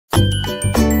Hi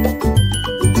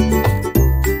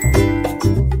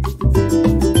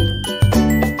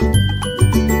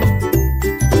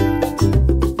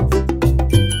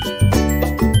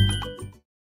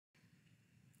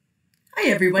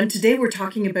everyone, today we're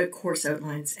talking about course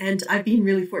outlines, and I've been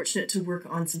really fortunate to work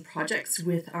on some projects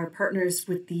with our partners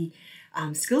with the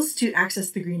Skills to Access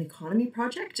the Green Economy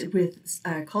project with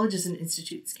Colleges and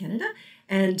Institutes Canada,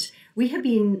 and we have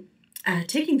been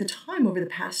taking the time over the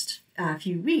past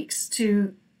few weeks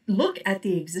to look at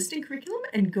the existing curriculum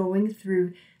and going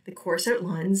through the course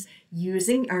outlines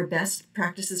using our best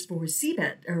practices for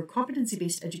CBET, or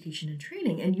Competency-Based Education and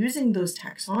Training, and using those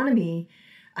taxonomy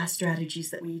strategies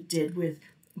that we did with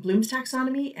Bloom's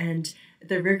taxonomy and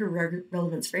the rigor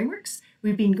relevance frameworks.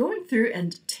 We've been going through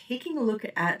and taking a look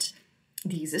at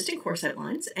the existing course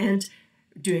outlines and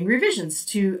doing revisions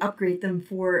to upgrade them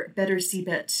for better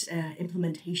CBET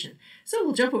implementation. So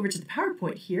we'll jump over to the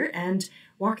PowerPoint here and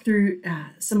walk through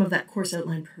some of that course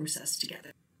outline process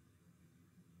together.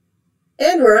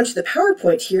 And we're onto the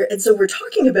PowerPoint here, and so we're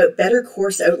talking about better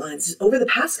course outlines. Over the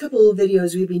past couple of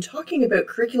videos, we've been talking about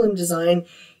curriculum design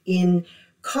in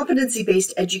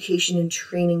competency-based education and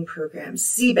training programs,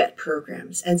 CBET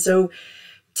programs. And so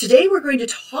today we're going to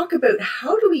talk about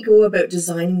how do we go about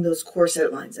designing those course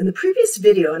outlines. In the previous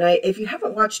video, and if you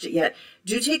haven't watched it yet,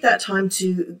 do take that time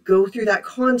to go through that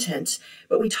content,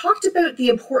 but we talked about the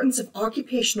importance of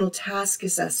occupational task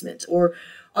assessment, or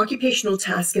occupational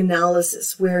task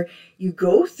analysis, where you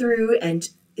go through and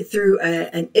through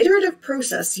an iterative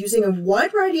process using a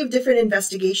wide variety of different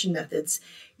investigation methods.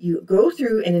 You go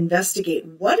through and investigate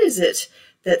what is it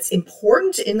that's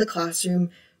important in the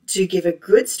classroom to give a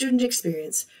good student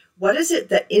experience. What is it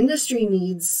that industry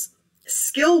needs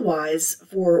skill-wise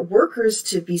for workers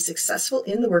to be successful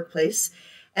in the workplace?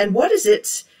 And what is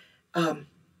it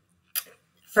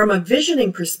from a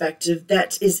visioning perspective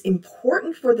that is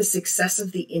important for the success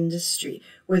of the industry,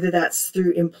 whether that's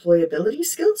through employability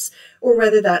skills or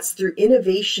whether that's through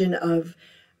innovation of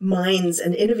minds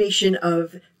and innovation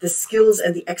of the skills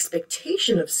and the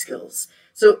expectation of skills.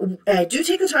 So do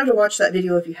take the time to watch that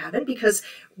video if you haven't, because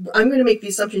I'm going to make the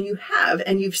assumption you have,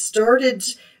 and you've started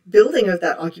building out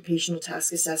that occupational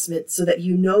task assessment so that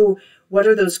you know what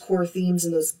are those core themes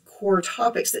and those core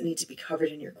topics that need to be covered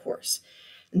in your course.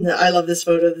 And I love this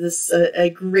photo. This a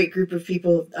great group of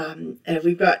people. And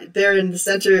we've got there in the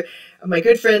center my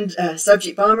good friend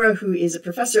Sabjit Bamra, who is a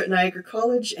professor at Niagara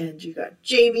College, and you've got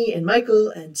Jamie and Michael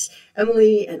and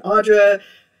Emily and Audra.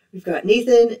 We've got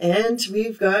Nathan and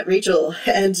we've got Rachel,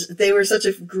 and they were such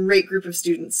a great group of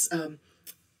students.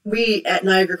 We at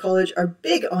Niagara College are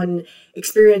big on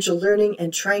experiential learning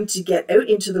and trying to get out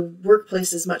into the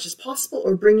workplace as much as possible,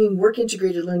 or bringing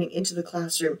work-integrated learning into the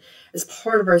classroom as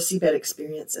part of our CBET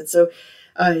experience. And so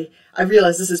I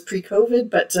realize this is pre-COVID,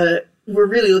 but we're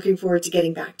really looking forward to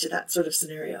getting back to that sort of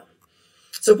scenario.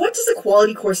 So what does a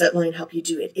quality course outline help you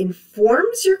do? It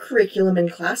informs your curriculum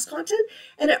and class content,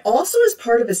 and it also is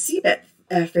part of a CBET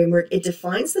framework. It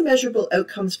defines the measurable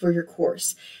outcomes for your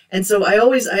course. And so I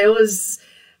realize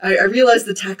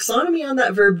the taxonomy on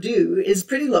that verb do is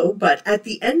pretty low, but at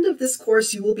the end of this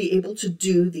course, you will be able to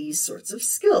do these sorts of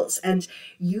skills. And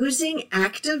using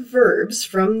active verbs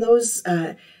from those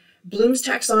Bloom's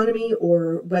taxonomy,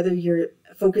 or whether you're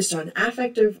focused on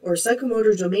affective or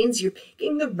psychomotor domains, you're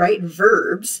picking the right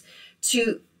verbs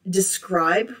to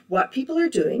describe what people are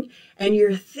doing, and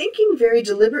you're thinking very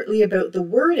deliberately about the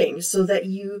wording so that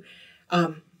you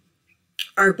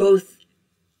are both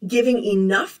giving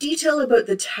enough detail about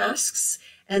the tasks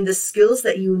and the skills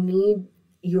that you need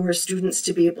your students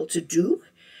to be able to do,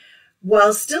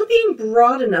 while still being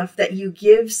broad enough that you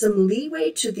give some leeway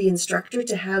to the instructor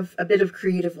to have a bit of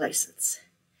creative license.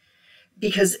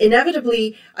 Because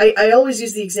inevitably, I always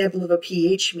use the example of a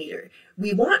pH meter.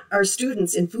 We want our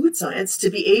students in food science to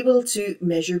be able to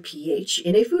measure pH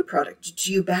in a food product.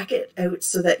 Do you back it out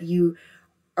so that you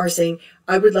are saying,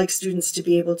 I would like students to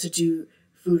be able to do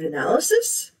food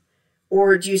analysis?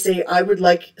 Or do you say, I would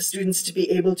like students to be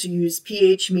able to use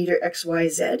pH meter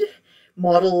XYZ,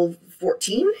 model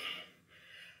 14?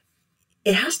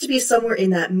 It has to be somewhere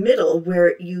in that middle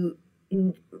where you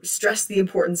stress the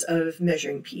importance of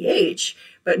measuring pH,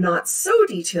 but not so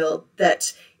detailed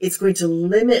that it's going to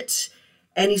limit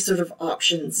any sort of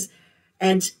options,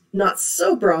 and not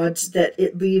so broad that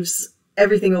it leaves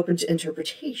everything open to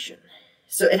interpretation.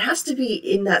 So it has to be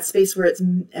in that space where it's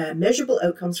measurable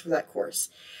outcomes for that course.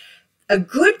 A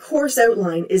good course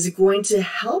outline is going to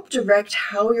help direct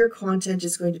how your content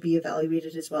is going to be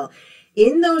evaluated as well.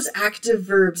 In those active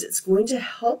verbs, it's going to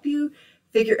help you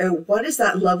figure out what is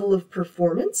that level of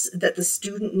performance that the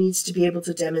student needs to be able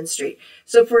to demonstrate.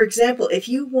 So for example, if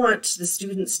you want the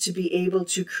students to be able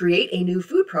to create a new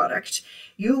food product,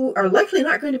 you are likely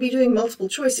not going to be doing multiple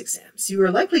choice exams. You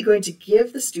are likely going to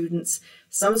give the students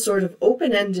some sort of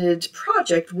open-ended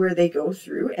project where they go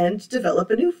through and develop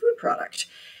a new food product.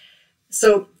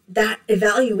 So that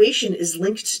evaluation is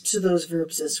linked to those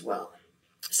verbs as well.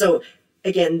 So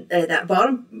again, that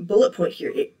bottom bullet point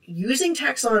here, using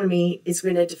taxonomy is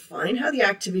going to define how the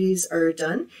activities are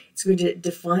done. It's going to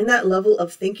define that level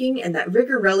of thinking and that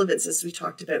rigor relevance as we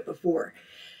talked about before.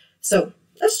 So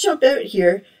let's jump out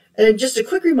here. And just a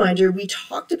quick reminder, we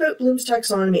talked about Bloom's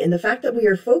taxonomy and the fact that we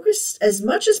are focused as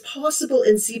much as possible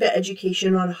in CBET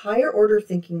education on higher order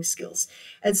thinking skills.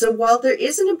 And so while there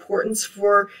is an importance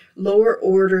for lower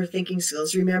order thinking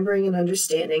skills, remembering and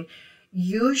understanding,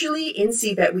 usually in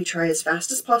CBET, we try as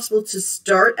fast as possible to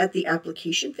start at the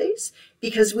application phase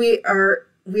because we are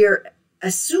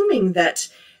assuming that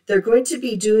they're going to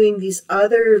be doing these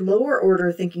other lower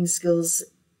order thinking skills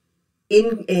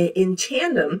in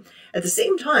tandem at the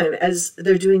same time as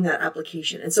they're doing that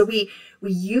application. And so we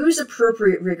use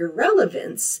appropriate rigor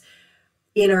relevance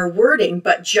in our wording,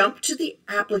 but jump to the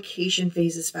application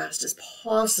phase as fast as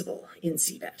possible in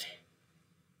CBET.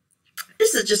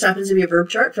 This just happens to be a verb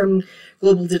chart from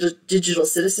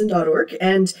globaldigitalcitizen.org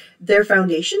and their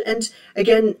foundation. And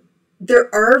again, there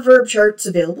are verb charts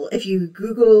available. If you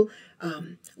Google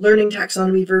learning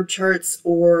taxonomy verb charts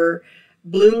or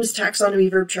Bloom's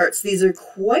taxonomy verb charts, these are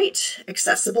quite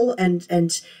accessible.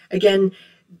 And again,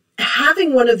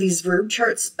 having one of these verb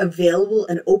charts available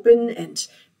and open, and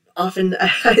often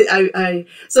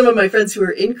some of my friends who are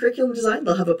in curriculum design,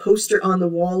 they'll have a poster on the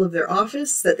wall of their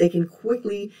office that they can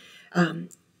quickly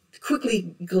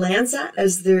glance at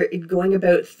as they're going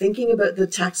about thinking about the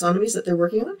taxonomies that they're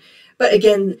working on. But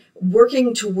again,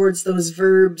 working towards those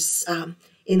verbs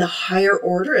in the higher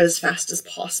order as fast as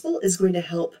possible is going to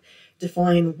help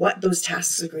define what those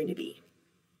tasks are going to be.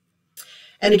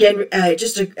 And again,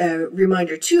 just a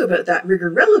reminder too about that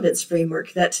rigor relevance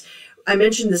framework that I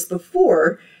mentioned this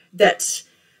before, that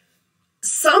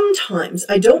sometimes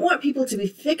I don't want people to be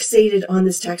fixated on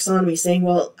this taxonomy saying,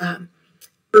 well,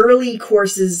 early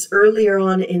courses earlier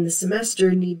on in the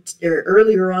semester or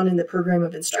earlier on in the program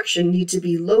of instruction need to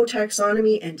be low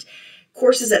taxonomy and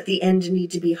courses at the end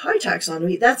need to be high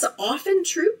taxonomy. That's often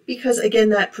true because, again,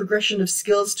 that progression of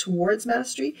skills towards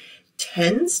mastery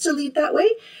tends to lead that way.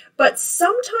 But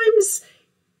sometimes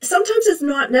it's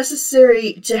not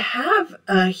necessary to have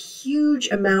a huge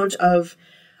amount of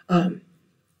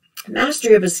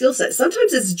mastery of a skill set.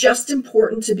 Sometimes it's just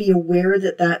important to be aware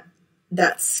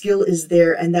that skill is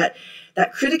there, and that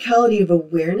criticality of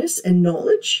awareness and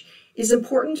knowledge is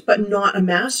important, but not a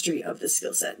mastery of the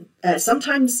skill set.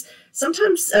 Sometimes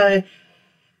I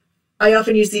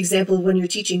often use the example when you're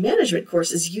teaching management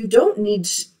courses, you don't need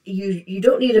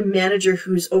a manager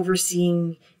who's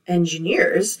overseeing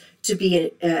engineers to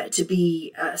be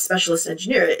a specialist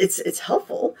engineer. It's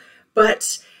helpful,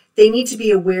 but they need to be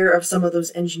aware of some of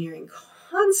those engineering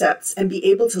concepts and be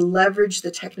able to leverage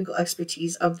the technical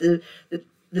expertise of the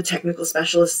technical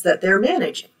specialists that they're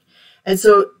managing. And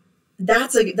so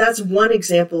that's one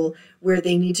example where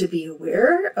they need to be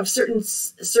aware of certain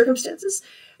circumstances.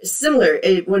 Similar,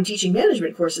 when teaching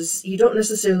management courses, you don't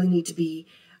necessarily need to be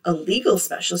a legal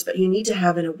specialist, but you need to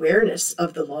have an awareness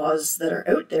of the laws that are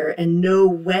out there and know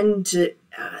when to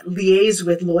liaise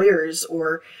with lawyers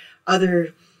or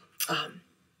other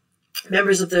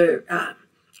members of the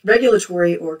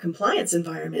regulatory or compliance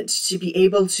environment to be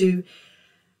able to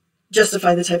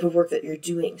justify the type of work that you're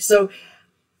doing. So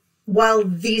while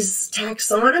these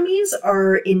taxonomies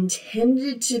are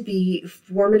intended to be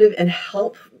formative and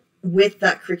help with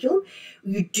that curriculum,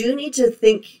 you do need to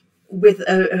think with,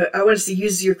 I want to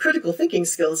use your critical thinking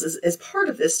skills as part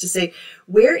of this to say,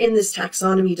 where in this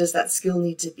taxonomy does that skill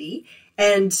need to be?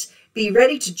 And be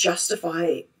ready to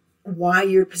justify why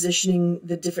you're positioning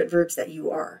the different verbs that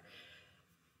you are.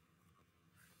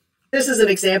 This is an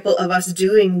example of us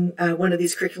doing one of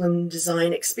these curriculum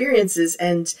design experiences,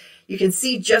 and you can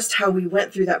see just how we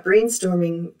went through that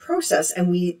brainstorming process, and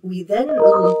we then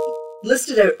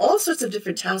listed out all sorts of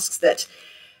different tasks that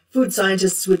food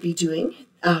scientists would be doing.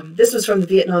 This was from the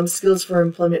Vietnam Skills for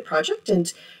Employment project,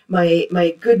 and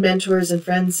my good mentors and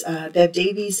friends, Bev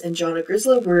Davies and Jonna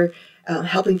Grisla, were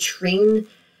helping train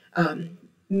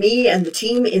me and the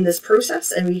team in this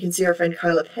process, and we can see our friend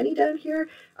Kyla Penny down here.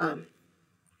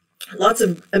 Lots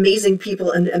of amazing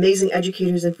people and amazing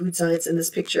educators in food science in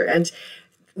this picture. And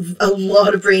a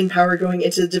lot of brain power going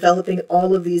into developing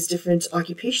all of these different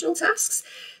occupational tasks.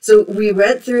 So we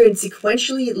went through and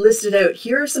sequentially listed out,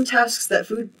 here are some tasks that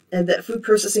food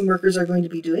processing workers are going to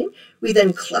be doing. We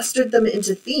then clustered them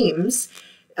into themes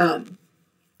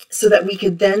so that we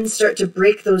could then start to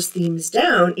break those themes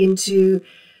down into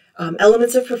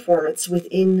elements of performance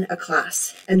within a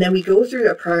class. And then we go through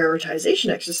a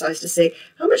prioritization exercise to say,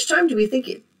 how much time do we think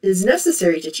it is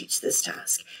necessary to teach this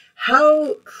task?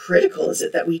 How critical is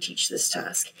it that we teach this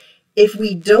task? If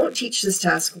we don't teach this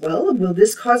task well, will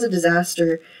this cause a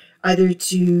disaster either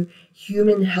to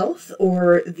human health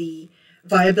or the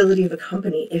viability of a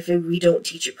company if we don't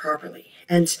teach it properly?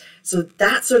 And so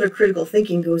that sort of critical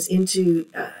thinking goes into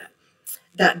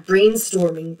that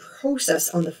brainstorming process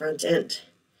on the front end.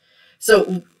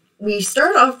 So we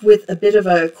start off with a bit of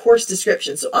a course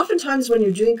description. So oftentimes when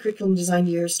you're doing curriculum design,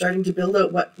 you're starting to build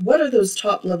out what are those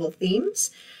top level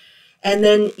themes, and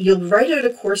then you'll write out a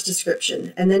course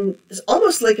description, and then it's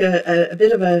almost like a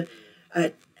bit of a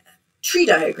tree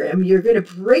diagram. You're going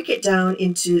to break it down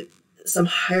into some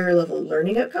higher level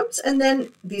learning outcomes, and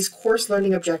then these course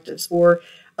learning objectives or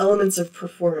elements of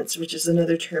performance, which is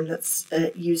another term that's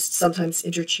used sometimes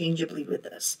interchangeably with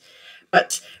this.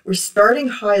 But we're starting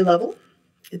high level.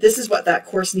 This is what that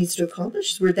course needs to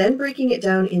accomplish. We're then breaking it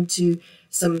down into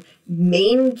some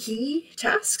main key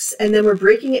tasks, and then we're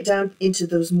breaking it down into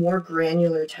those more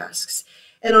granular tasks.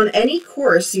 And on any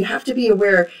course, you have to be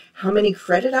aware how many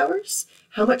credit hours,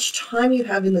 how much time you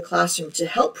have in the classroom to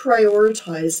help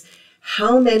prioritize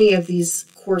how many of these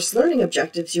course learning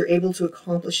objectives you're able to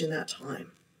accomplish in that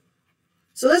time.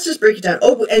 So let's just break it down.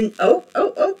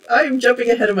 I'm jumping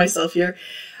ahead of myself here.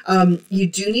 You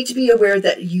do need to be aware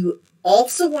that you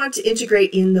also want to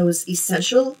integrate in those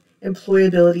essential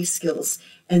employability skills.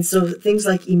 And so things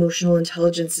like emotional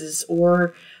intelligences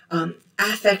or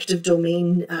affective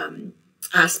domain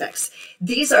aspects.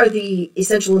 These are the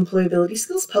essential employability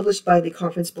skills published by the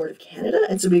Conference Board of Canada.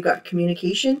 And so we've got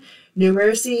communication,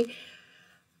 numeracy,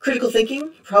 critical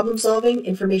thinking, problem solving,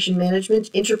 information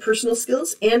management, interpersonal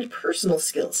skills, and personal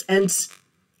skills. And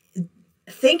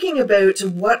thinking about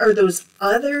what are those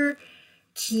other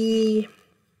key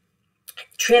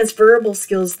transferable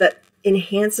skills that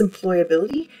enhance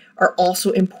employability are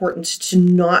also important to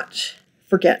not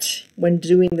forget when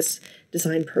doing this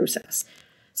design process.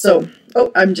 So,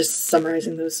 I'm just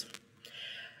summarizing those.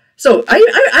 So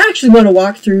I actually want to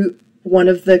walk through one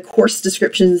of the course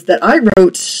descriptions that I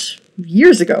wrote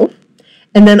years ago.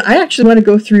 And then I actually want to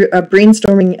go through a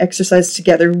brainstorming exercise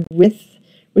together with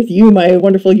you, my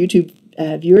wonderful YouTube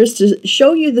viewers, to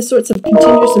show you the sorts of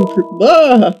continuous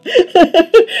improvement.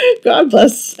 God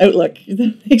bless Outlook.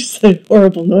 That makes a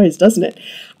horrible noise, doesn't it?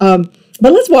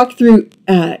 But let's walk through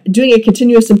doing a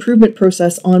continuous improvement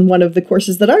process on one of the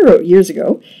courses that I wrote years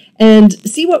ago and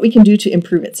see what we can do to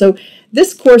improve it. So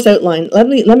this course outline, let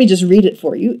me just read it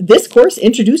for you. This course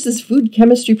introduces food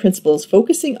chemistry principles,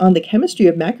 focusing on the chemistry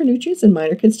of macronutrients and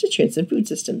minor constituents in food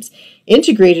systems.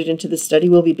 Integrated into the study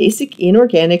will be basic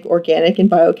inorganic, organic, and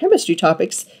biochemistry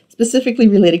topics specifically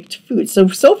related to food. So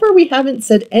far we haven't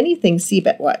said anything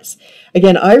CBET-wise.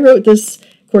 Again, I wrote this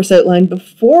course outline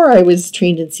before I was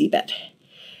trained in CBET.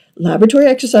 Laboratory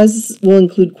exercises will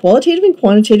include qualitative and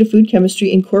quantitative food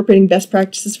chemistry, incorporating best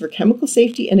practices for chemical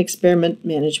safety and experiment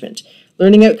management.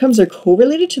 Learning outcomes are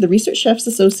correlated to the Research Chefs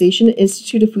Association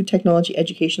Institute of Food Technology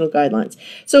educational guidelines.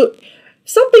 So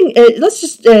let's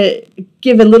just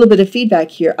give a little bit of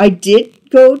feedback here. I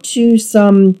did go to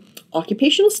some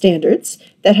occupational standards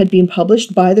that had been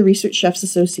published by the Research Chefs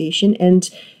Association and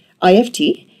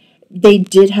IFT. They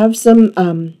did have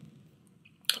some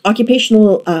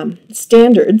occupational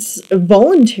standards,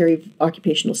 voluntary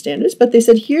occupational standards, but they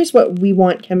said, here's what we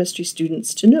want chemistry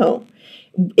students to know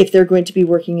if they're going to be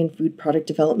working in food product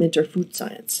development or food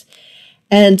science.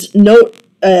 And note,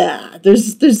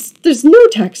 there's no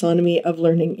taxonomy of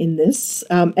learning in this,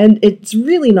 and it's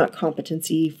really not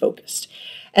competency focused.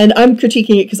 And I'm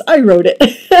critiquing it because I wrote it,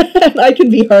 and I can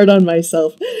be hard on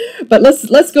myself. But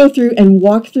let's go through and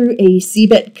walk through a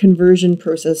CBET conversion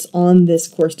process on this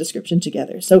course description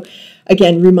together. So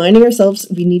again, reminding ourselves,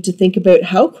 we need to think about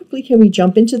how quickly can we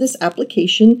jump into this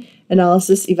application,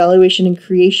 analysis, evaluation, and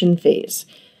creation phase.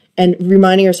 And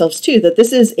reminding ourselves too that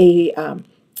this is a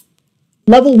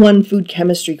level 1 food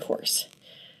chemistry course.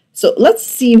 So let's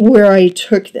see where I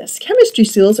took this. Chemistry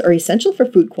skills are essential for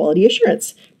food quality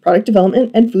assurance, product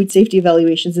development, and food safety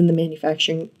evaluations in the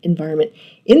manufacturing environment.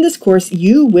 In this course,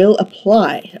 you will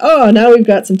apply. Now we've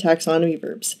got some taxonomy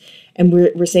verbs. And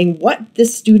we're saying what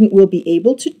this student will be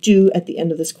able to do at the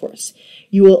end of this course.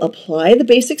 You will apply the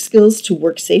basic skills to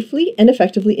work safely and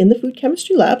effectively in the food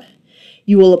chemistry lab.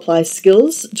 You will apply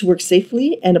skills to work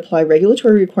safely and apply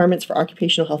regulatory requirements for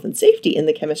occupational health and safety in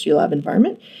the chemistry lab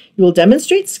environment. You will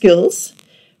demonstrate skills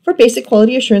for basic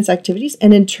quality assurance activities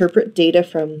and interpret data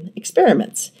from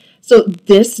experiments. So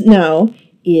this now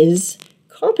is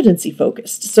competency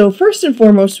focused. So first and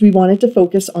foremost, we wanted to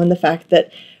focus on the fact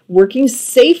that working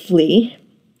safely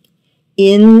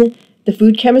in the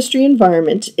food chemistry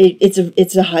environment,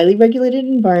 it's a highly regulated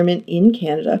environment in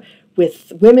Canada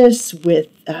with WHMIS, with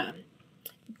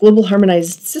Global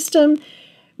Harmonized System.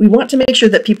 We want to make sure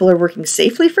that people are working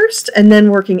safely first and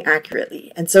then working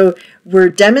accurately. And so we're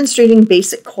demonstrating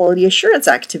basic quality assurance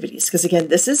activities because, again,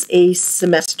 this is a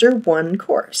semester 1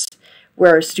 course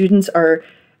where our students are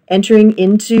entering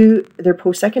into their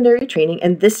post-secondary training,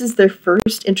 and this is their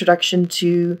first introduction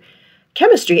to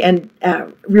chemistry, and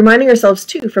reminding ourselves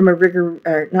too from a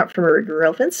rigor, not from a rigor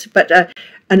relevance, but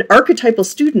an archetypal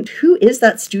student. Who is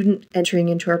that student entering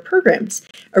into our programs?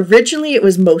 Originally, it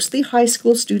was mostly high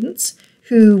school students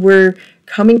who were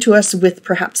coming to us with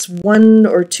perhaps 1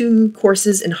 or 2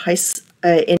 courses in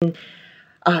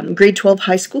grade 12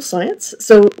 high school science.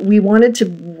 So we wanted to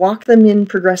walk them in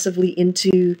progressively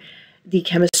into the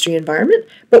chemistry environment.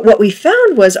 But what we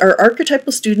found was our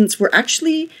archetypal students were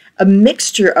actually a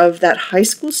mixture of that high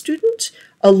school student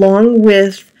along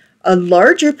with a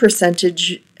larger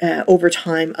percentage over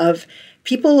time of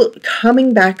people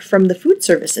coming back from the food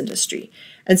service industry.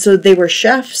 And so they were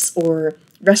chefs or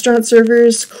restaurant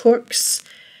servers, cooks,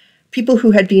 people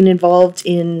who had been involved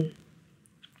in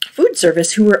food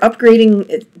service who were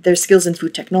upgrading their skills in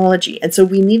food technology. And so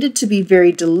we needed to be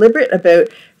very deliberate about,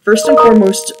 first and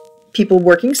foremost, people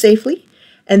working safely,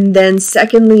 and then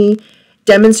secondly,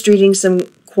 demonstrating some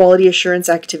quality assurance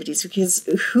activities, because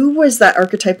who was that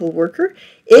archetypal worker?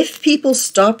 If people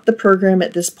stopped the program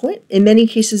at this point, in many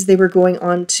cases they were going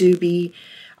on to be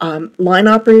line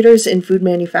operators in food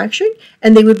manufacturing,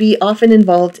 and they would be often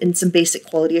involved in some basic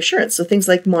quality assurance. So things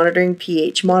like monitoring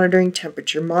pH, monitoring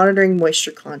temperature, monitoring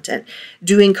moisture content,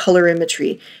 doing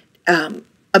colorimetry,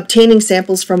 obtaining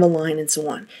samples from a line, and so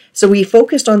on. So we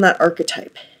focused on that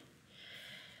archetype,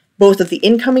 both of the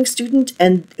incoming student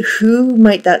and who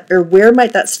might that, or where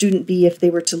might that student be if they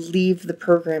were to leave the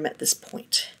program at this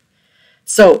point.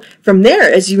 So from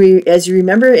there, as you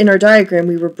remember in our diagram,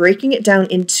 we were breaking it down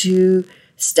into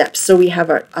steps. So we have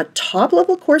a top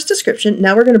level course description.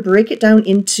 Now we're going to break it down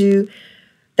into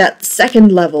that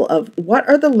second level of what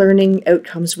are the learning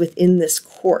outcomes within this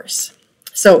course.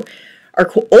 So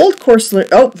our old course,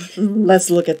 let's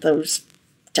look at those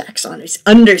taxonomies.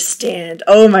 Understand.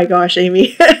 Oh my gosh,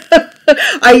 Amy.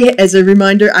 As a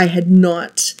reminder, I had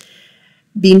not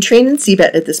been trained in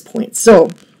CBET at this point. So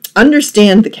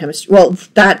understand the chemistry. Well,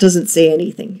 that doesn't say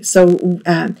anything. So,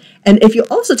 and if you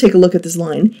also take a look at this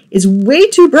line, is way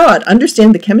too broad.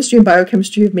 Understand the chemistry and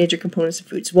biochemistry of major components of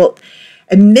foods. Well,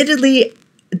 admittedly,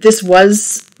 this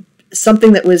was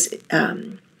something that was,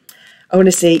 I want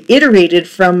to say, iterated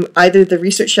from either the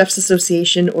Research Chefs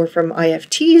Association or from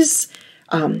IFT's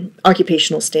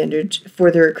occupational standard for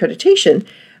their accreditation.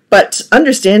 But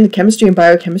understand the chemistry and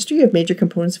biochemistry of major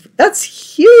components of food.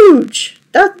 That's huge.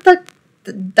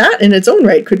 That in its own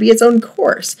right could be its own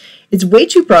course. It's way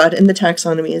too broad and the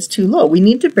taxonomy is too low. We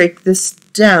need to break this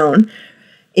down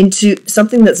into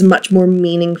something that's much more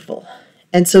meaningful.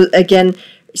 And so again,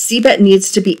 CBET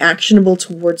needs to be actionable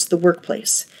towards the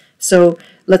workplace. So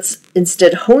let's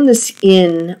instead hone this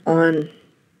in on,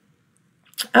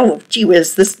 oh, gee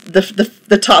whiz,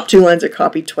 the top 2 lines are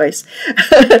copied twice.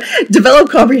 Develop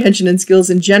comprehension and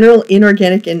skills in general,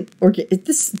 inorganic, and organic.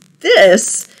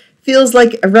 This feels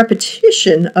like a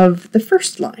repetition of the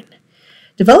first line.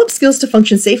 Develop skills to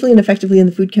function safely and effectively in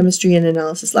the food chemistry and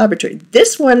analysis laboratory.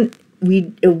 This one we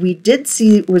did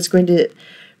see was going to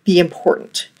be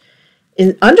important.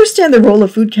 And understand the role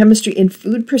of food chemistry in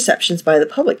food perceptions by the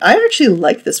public. I actually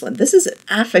like this one. This is an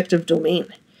affective domain.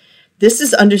 This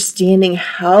is understanding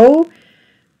how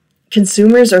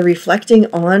consumers are reflecting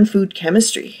on food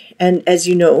chemistry. And as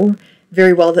you know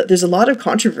very well, that there's a lot of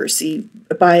controversy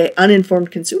by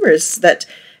uninformed consumers that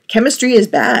chemistry is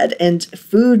bad and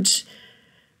food,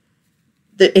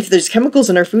 that if there's chemicals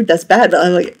in our food, that's bad. But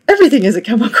I'm like, everything is a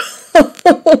chemical.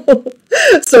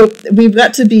 So we've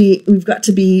got to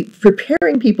be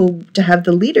preparing people to have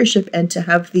the leadership and to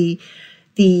have the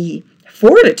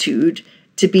fortitude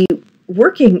to be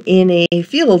working in a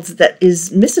field that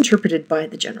is misinterpreted by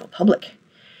the general public.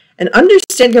 And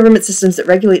understand government systems that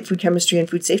regulate food chemistry and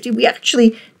food safety. We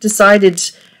actually decided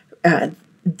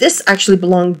this actually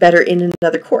belonged better in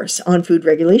another course on food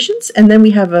regulations, and then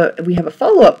we have a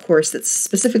follow-up course that's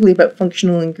specifically about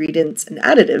functional ingredients and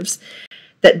additives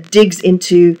that digs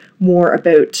into more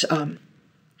about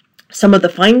some of the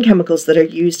fine chemicals that are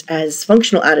used as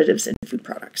functional additives in food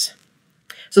products.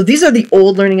 So these are the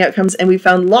old learning outcomes, and we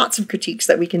found lots of critiques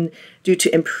that we can do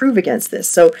to improve against this.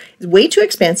 So it's way too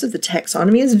expansive. The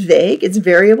taxonomy is vague. It's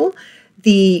variable.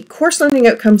 The course learning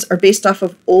outcomes are based off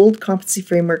of old competency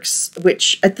frameworks,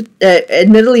 which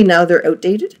admittedly now they're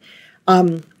outdated.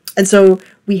 And so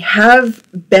we have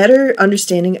better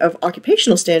understanding of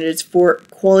occupational standards for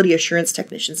quality assurance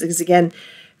technicians. Because again,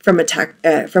 from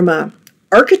a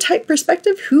archetype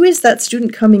perspective, who is that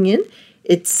student coming in?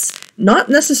 It's not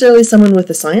necessarily someone with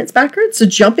a science background, so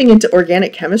jumping into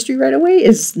organic chemistry right away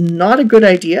is not a good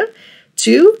idea.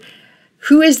 2,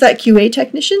 who is that QA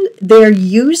technician? They're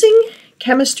using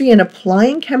chemistry and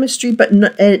applying chemistry, but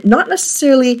not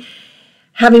necessarily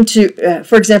having to,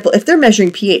 for example, if they're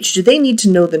measuring pH, do they need to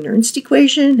know the Nernst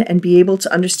equation and be able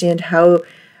to understand how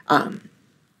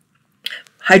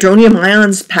hydronium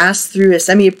ions pass through a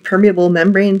semi-permeable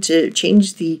membrane to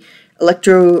change the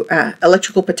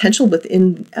electrical potential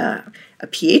within a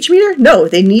pH meter? No,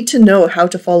 they need to know how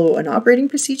to follow an operating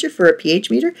procedure for a pH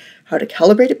meter, how to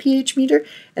calibrate a pH meter,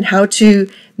 and how to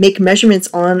make measurements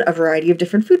on a variety of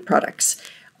different food products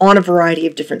on a variety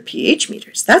of different pH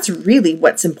meters. That's really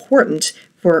what's important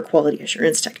for a quality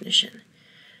assurance technician.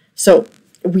 So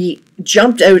we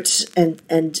jumped out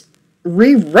and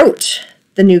rewrote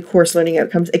the new course learning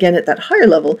outcomes, again at that higher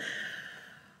level.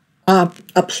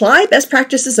 Apply best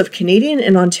practices of Canadian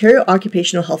and Ontario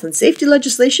occupational health and safety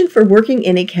legislation for working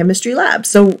in a chemistry lab.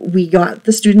 So we got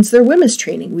the students their WHMIS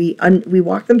training. We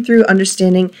walked them through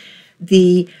understanding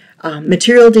the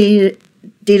material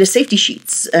data safety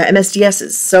sheets,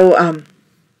 MSDSs. So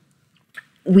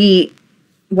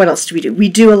what else do we do? We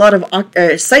do a lot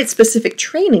of site-specific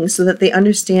training so that they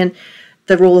understand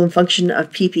the role and function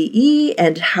of PPE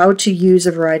and how to use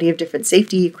a variety of different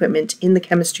safety equipment in the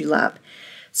chemistry lab.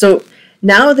 So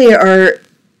now they are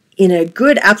in a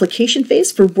good application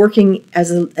phase for working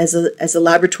as a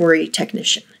laboratory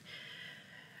technician.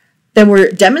 Then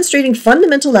we're demonstrating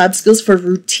fundamental lab skills for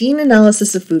routine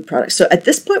analysis of food products. So at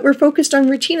this point, we're focused on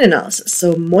routine analysis.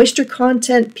 So moisture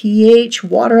content, pH,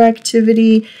 water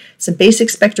activity, some basic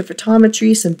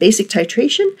spectrophotometry, some basic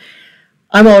titration.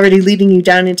 I'm already leading you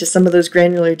down into some of those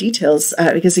granular details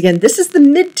because again, this is the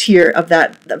mid-tier of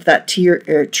that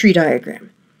tier tree diagram.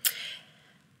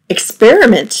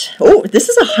 Experiment. Oh, this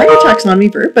is a higher taxonomy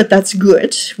verb, but that's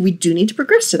good. We do need to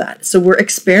progress to that. So we're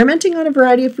experimenting on a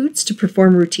variety of foods to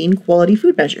perform routine quality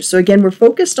food measures. So again, we're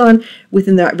focused on,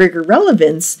 within that rigor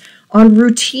relevance, on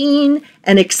routine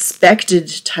and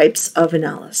expected types of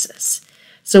analysis.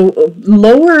 So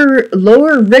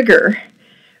lower rigor,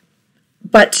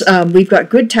 but we've got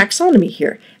good taxonomy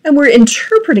here. And we're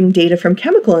interpreting data from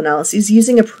chemical analyses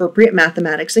using appropriate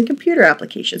mathematics and computer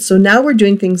applications. So now we're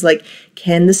doing things like,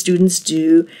 can the students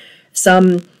do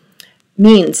some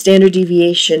mean, standard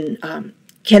deviation?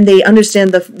 Can they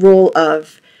understand the role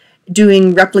of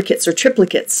doing replicates or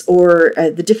triplicates, or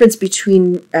the difference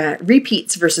between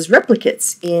repeats versus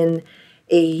replicates in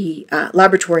a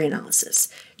laboratory analysis?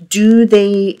 Do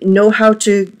they know how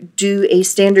to do a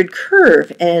standard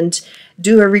curve and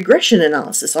do a regression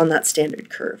analysis on that standard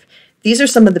curve? These are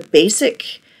some of the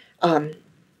basic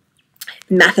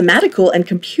mathematical and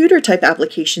computer type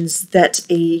applications that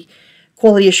a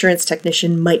quality assurance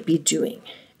technician might be doing.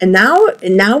 And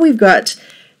now we've got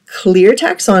clear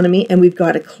taxonomy and we've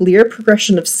got a clear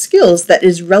progression of skills that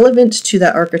is relevant to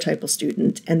that archetypal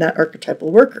student and that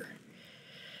archetypal worker.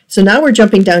 So now we're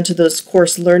jumping down to those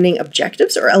course learning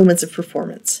objectives or elements of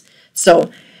performance.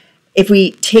 So if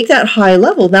we take that high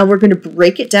level, now we're going to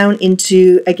break it down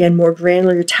into, again, more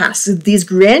granular tasks. These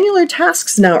granular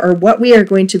tasks now are what we are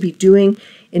going to be doing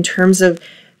in terms of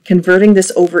converting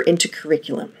this over into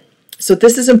curriculum. So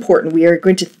this is important. We are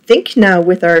going to think now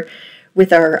with our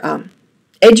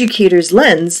educator's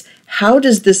lens, how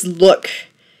does this look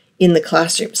in the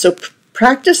classroom? So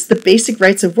practice the basic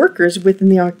rights of workers within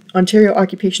the Ontario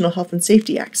Occupational Health and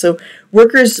Safety Act. So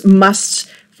workers must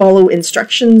follow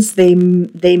instructions. They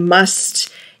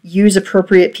must use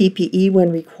appropriate PPE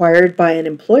when required by an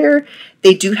employer.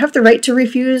 They do have the right to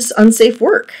refuse unsafe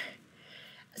work.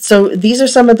 So these are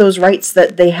some of those rights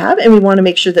that they have, and we want to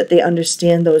make sure that they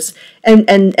understand those.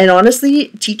 And honestly,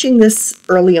 teaching this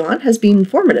early on has been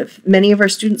informative. Many of our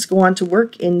students go on to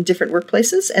work in different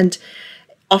workplaces, and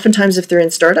oftentimes if they're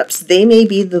in startups, they may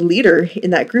be the leader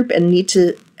in that group and need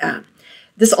to,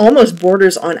 this almost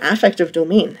borders on affective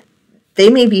domain. They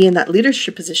may be in that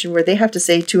leadership position where they have to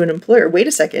say to an employer, wait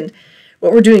a second,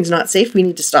 what we're doing is not safe, we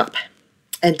need to stop.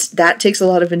 And that takes a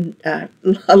lot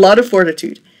of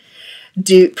fortitude.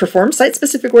 Perform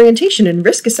site-specific orientation and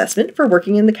risk assessment for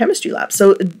working in the chemistry lab.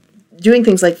 So doing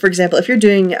things like, for example, if you're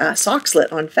doing a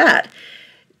SOXLIT on fat,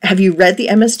 have you read the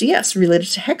MSDS related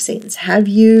to hexanes? Have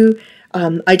you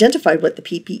identified what the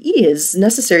PPE is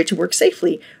necessary to work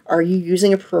safely? Are you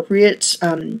using appropriate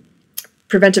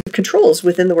preventive controls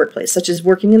within the workplace, such as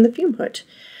working in the fume hood?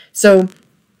 So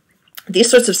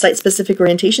these sorts of site-specific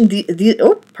orientation, these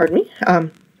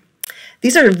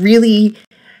are really,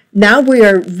 now we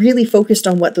are really focused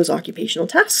on what those occupational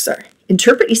tasks are.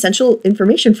 Interpret essential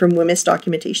information from WMIS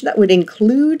documentation that would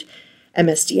include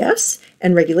MSDS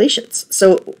and regulations.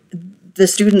 So the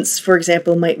students, for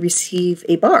example, might receive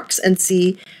a box and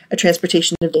see a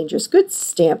transportation of dangerous goods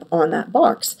stamp on that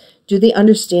box. Do they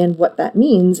understand what that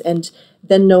means and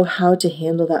then know how to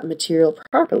handle that material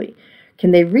properly?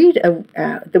 Can they read the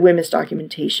WMIS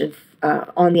documentation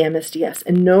on the MSDS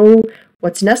and know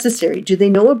what's necessary? Do they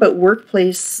know about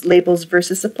workplace labels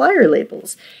versus supplier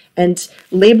labels and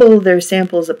label their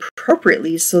samples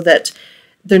appropriately so that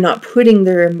they're not putting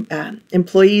their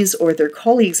employees or their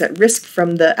colleagues at risk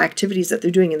from the activities that they're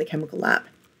doing in the chemical lab?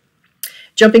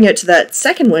 Jumping out to that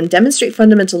second one, demonstrate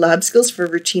fundamental lab skills for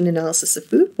routine analysis of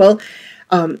food. Well,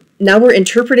 now we're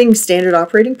interpreting standard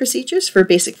operating procedures for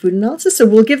basic food analysis, so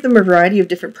we'll give them a variety of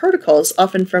different protocols,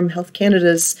 often from Health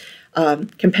Canada's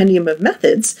compendium of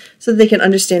methods, so that they can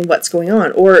understand what's going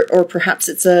on. Or perhaps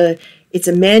it's a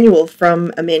manual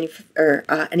from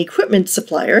an equipment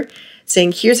supplier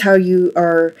saying, here's how you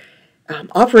are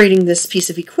operating this piece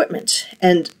of equipment,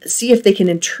 and see if they can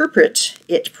interpret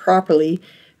it properly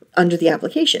under the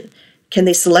application. Can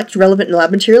they select relevant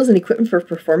lab materials and equipment for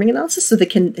performing analysis? So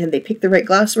can they pick the right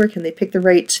glassware? Can they pick the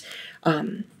right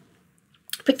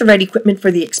equipment for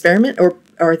the experiment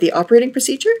or the operating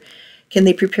procedure? Can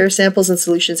they prepare samples and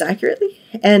solutions accurately?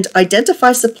 And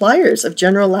identify suppliers of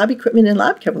general lab equipment and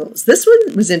lab chemicals. This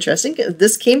one was interesting.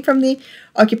 This came from the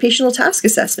occupational task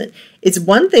assessment. It's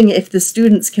one thing if the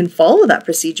students can follow that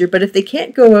procedure, but if they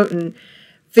can't go out and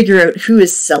figure out who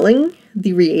is selling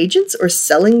the reagents or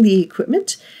selling the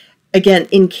equipment. Again,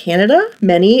 in Canada,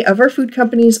 many of our food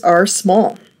companies are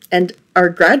small, and our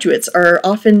graduates are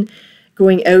often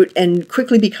going out and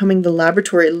quickly becoming the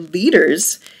laboratory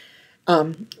leaders.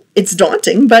 It's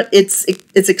daunting, but it's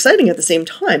exciting at the same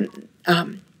time.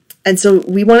 And so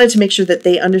we wanted to make sure that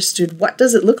they understood what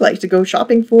does it look like to go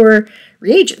shopping for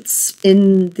reagents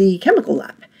in the chemical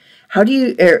lab.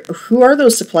 Who are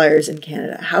those suppliers in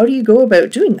Canada? How do you go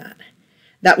about doing that?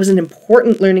 That was an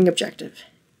important learning objective.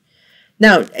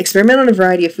 Now, experiment on a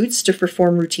variety of foods to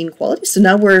perform routine quality. So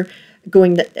now we're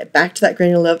going back to that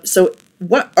granular level. So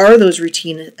what are those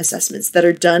routine assessments that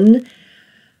are done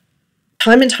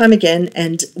time and time again,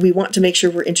 and we want to make sure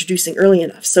we're introducing early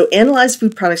enough? So analyze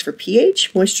food products for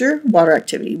pH, moisture, water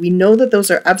activity. We know that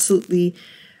those are absolutely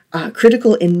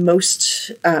critical in most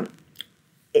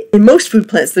food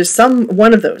plants. There's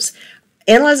one of those.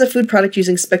 Analyze a food product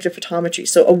using spectrophotometry.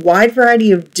 So a wide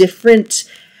variety of different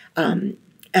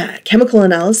chemical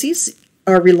analyses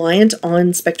are reliant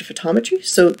on spectrophotometry.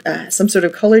 So some sort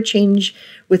of color change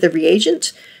with a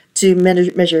reagent to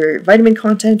measure vitamin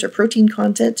content or protein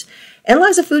content.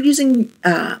 Analyze a food using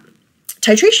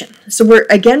titration. So we're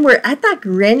at that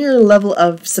granular level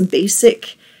of some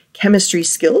basic chemistry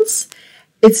skills.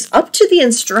 It's up to the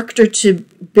instructor to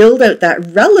build out that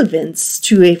relevance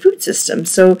to a food system.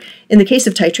 So in the case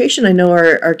of titration, I know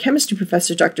our chemistry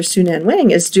professor, Dr. Sunan Wang,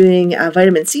 is doing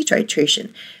vitamin C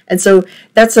titration. And so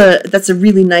that's a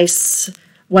really nice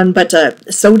one, but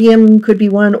sodium could be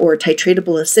one, or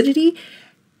titratable acidity.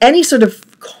 Any sort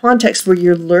of context where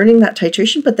you're learning that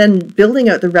titration, but then building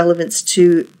out the relevance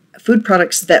to food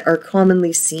products that are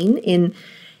commonly seen in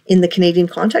the Canadian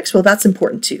context, well, that's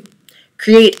important too.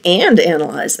 Create and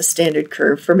analyze a standard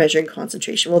curve for measuring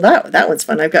concentration. Well, that one's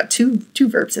fun. I've got two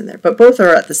verbs in there, but both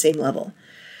are at the same level.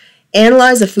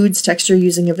 Analyze a food's texture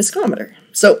using a viscometer.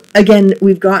 So again,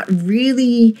 we've got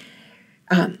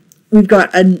a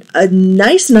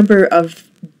nice number of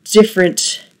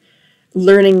different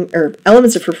learning or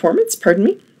elements of performance,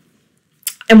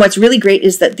 And what's really great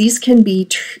is that these can be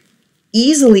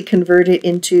easily converted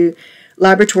into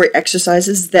laboratory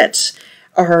exercises that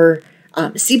are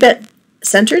CBET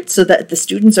centered, so that the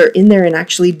students are in there and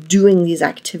actually doing these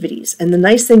activities. And the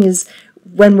nice thing is,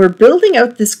 when we're building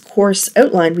out this course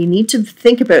outline, we need to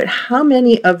think about how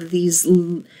many of these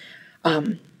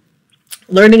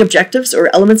learning objectives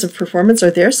or elements of performance are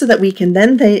there, so that we can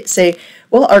then say,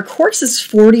 well, our course is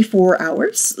 44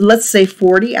 hours. Let's say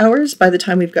 40 hours by the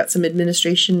time we've got some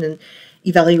administration and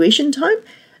evaluation time.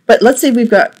 But let's say we've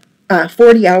got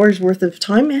 40 hours worth of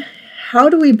time. How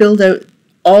do we build out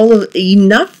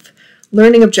enough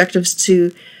learning objectives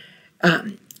to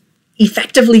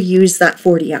effectively use that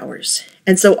 40 hours?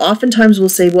 And so oftentimes we'll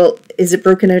say, well, is it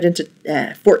broken out into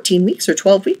 14 weeks or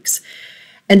 12 weeks?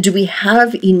 And do we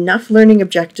have enough learning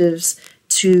objectives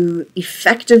to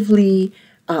effectively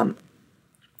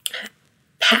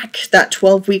pack that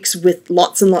 12 weeks with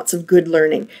lots and lots of good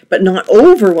learning, but not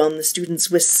overwhelm the students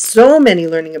with so many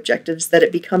learning objectives that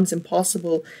it becomes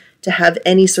impossible to have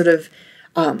any sort of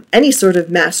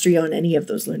mastery on any of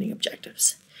those learning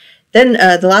objectives? Then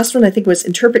the last one I think was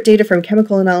interpret data from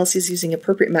chemical analyses using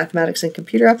appropriate mathematics and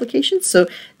computer applications. So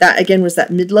that again was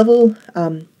that mid-level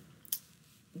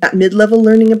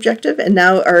learning objective. And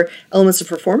now our elements of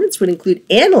performance would include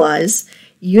analyze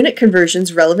unit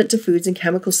conversions relevant to foods and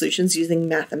chemical solutions using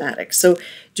mathematics. So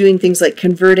doing things like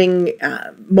converting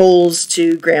moles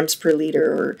to grams per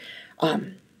liter, or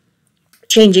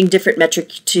changing different metric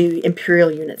to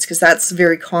imperial units, because that's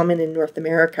very common in North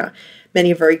America. Many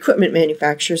of our equipment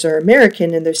manufacturers are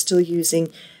American and they're still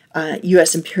using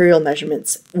US imperial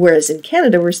measurements, whereas in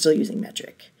Canada we're still using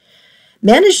metric.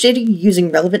 Manage data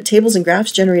using relevant tables and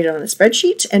graphs generated on a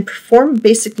spreadsheet, and perform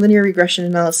basic linear regression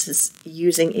analysis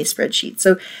using a spreadsheet.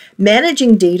 So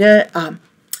managing data,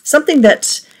 something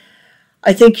that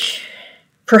I think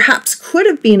perhaps could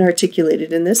have been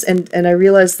articulated in this, and I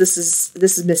realize this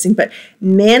is missing, but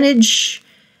manage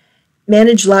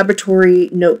laboratory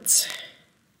notes.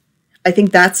 I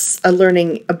think that's a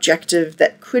learning objective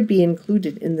that could be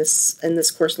included in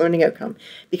this course learning outcome,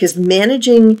 because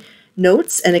managing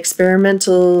notes and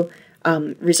experimental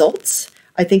results,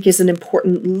 I think, is an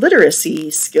important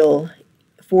literacy skill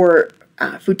for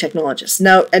food technologists.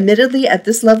 Now, admittedly, at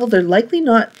this level, they're likely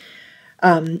not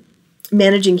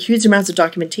managing huge amounts of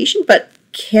documentation, but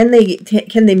can they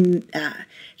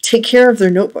take care of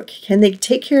their notebook? Can they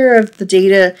take care of the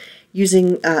data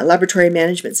using laboratory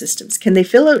management systems? Can they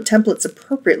fill out templates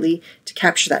appropriately to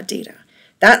capture that data?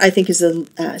 That, I think, is a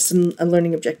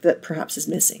learning objective that perhaps is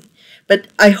missing. But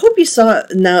I hope you saw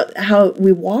now how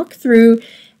we walk through,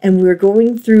 and we're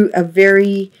going through a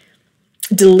very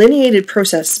delineated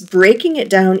process, breaking it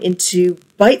down into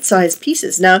bite-sized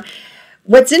pieces. Now,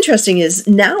 what's interesting is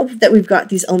now that we've got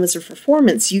these elements of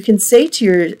performance, you can say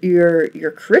to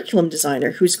your curriculum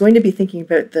designer who's going to be thinking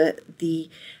about the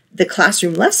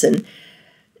classroom lesson,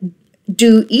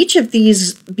 do each of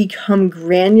these become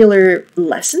granular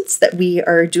lessons that we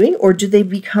are doing, or do they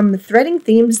become threading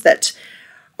themes that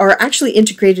are actually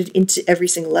integrated into every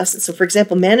single lesson? So for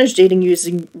example, manage data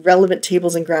using relevant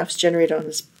tables and graphs generated on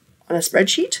a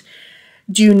spreadsheet.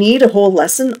 Do you need a whole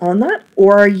lesson on that,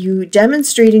 or are you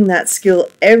demonstrating that skill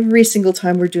every single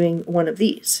time we're doing one of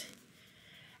these?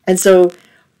 And so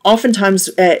oftentimes,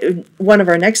 one of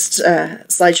our next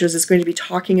slideshows is going to be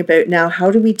talking about now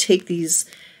how do we take these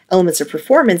elements of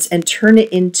performance and turn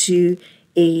it into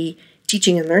a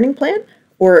teaching and learning plan,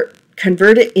 or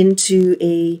convert it into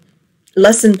a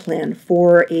lesson plan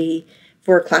for a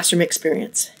classroom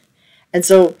experience. And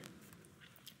so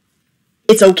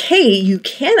it's okay, you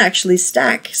can actually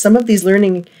stack some of these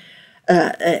learning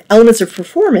elements of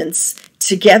performance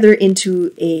together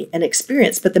into an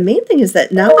experience. But the main thing is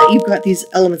that now that you've got these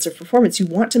elements of performance, you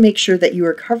want to make sure that you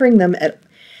are covering them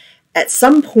at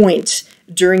some point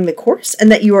during the course, and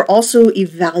that you are also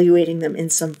evaluating them in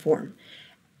some form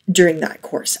during that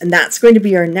course. And that's going to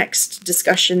be our next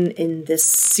discussion in this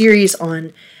series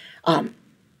on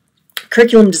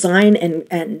curriculum design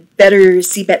and better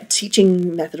CBET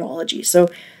teaching methodology. So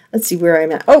let's see where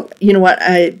I'm at. Oh, you know what?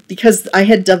 Because I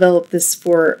had developed this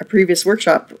for a previous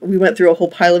workshop, we went through a whole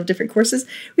pile of different courses.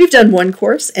 We've done one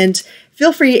course, and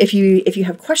feel free, if you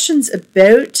have questions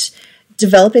about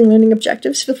developing learning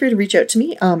objectives, feel free to reach out to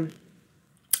me.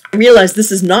 I realize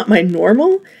this is not my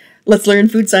normal Let's Learn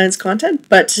Food Science content,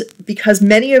 but because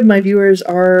many of my viewers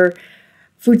are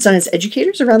food science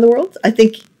educators around the world, I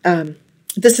think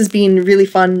this has been really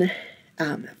fun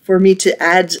for me to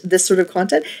add this sort of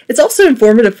content. It's also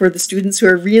informative for the students who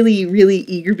are really, really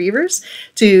eager beavers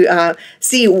to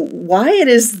see why it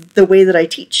is the way that I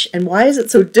teach, and why is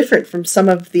it so different from some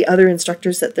of the other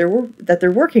instructors that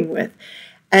they're working with,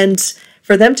 and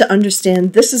for them to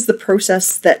understand this is the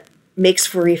process that makes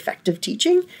for effective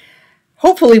teaching.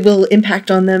 Hopefully will impact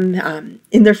on them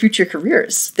in their future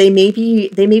careers. They may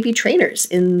be trainers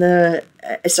in the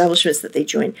establishments that they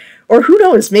join. Or who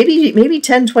knows, maybe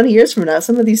 10, 20 years from now,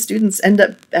 some of these students end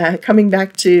up coming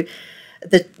back to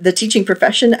the teaching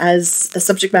profession as a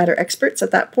subject matter experts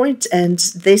at that point, and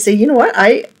they say, you know what,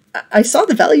 I saw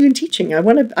the value in teaching. I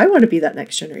want to be that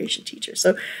next generation teacher.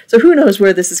 So who knows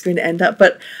where this is going to end up,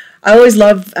 but I always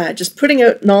love just putting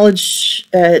out knowledge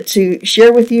to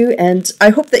share with you, and I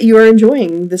hope that you are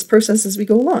enjoying this process as we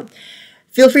go along.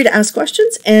 Feel free to ask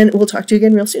questions, and we'll talk to you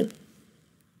again real soon.